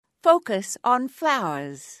Focus on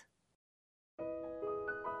flowers.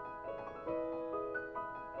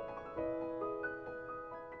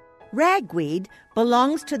 Ragweed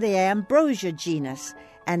belongs to the ambrosia genus,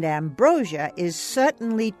 and ambrosia is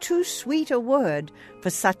certainly too sweet a word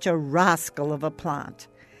for such a rascal of a plant.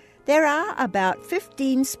 There are about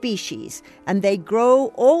 15 species, and they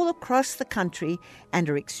grow all across the country and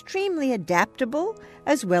are extremely adaptable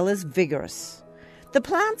as well as vigorous. The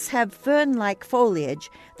plants have fern-like foliage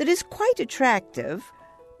that is quite attractive,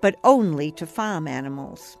 but only to farm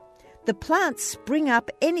animals. The plants spring up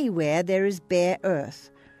anywhere there is bare earth,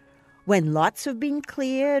 when lots have been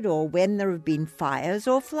cleared or when there have been fires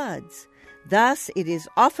or floods. Thus, it is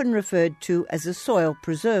often referred to as a soil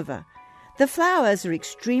preserver. The flowers are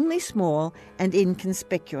extremely small and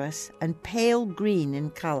inconspicuous and pale green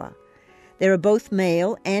in color. There are both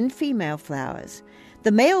male and female flowers.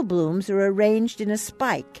 The male blooms are arranged in a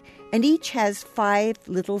spike, and each has 5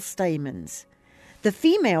 little stamens. The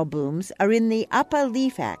female blooms are in the upper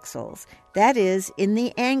leaf axils, that is, in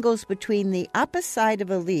the angles between the upper side of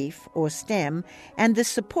a leaf or stem and the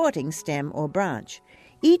supporting stem or branch.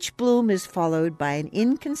 Each bloom is followed by an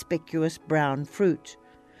inconspicuous brown fruit.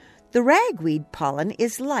 The ragweed pollen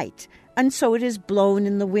is light, and so it is blown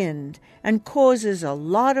in the wind and causes a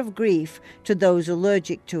lot of grief to those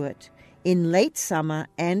allergic to it in late summer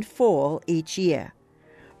and fall each year.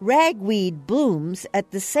 Ragweed blooms at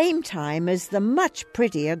the same time as the much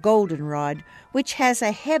prettier goldenrod, which has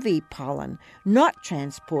a heavy pollen not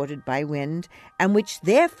transported by wind and which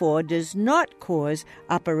therefore does not cause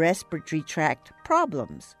upper respiratory tract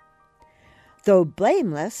problems. Though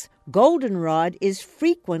blameless, goldenrod is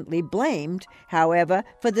frequently blamed, however,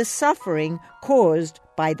 for the suffering caused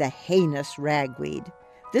by the heinous ragweed.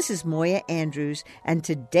 This is Moya Andrews, and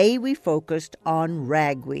today we focused on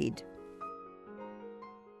ragweed.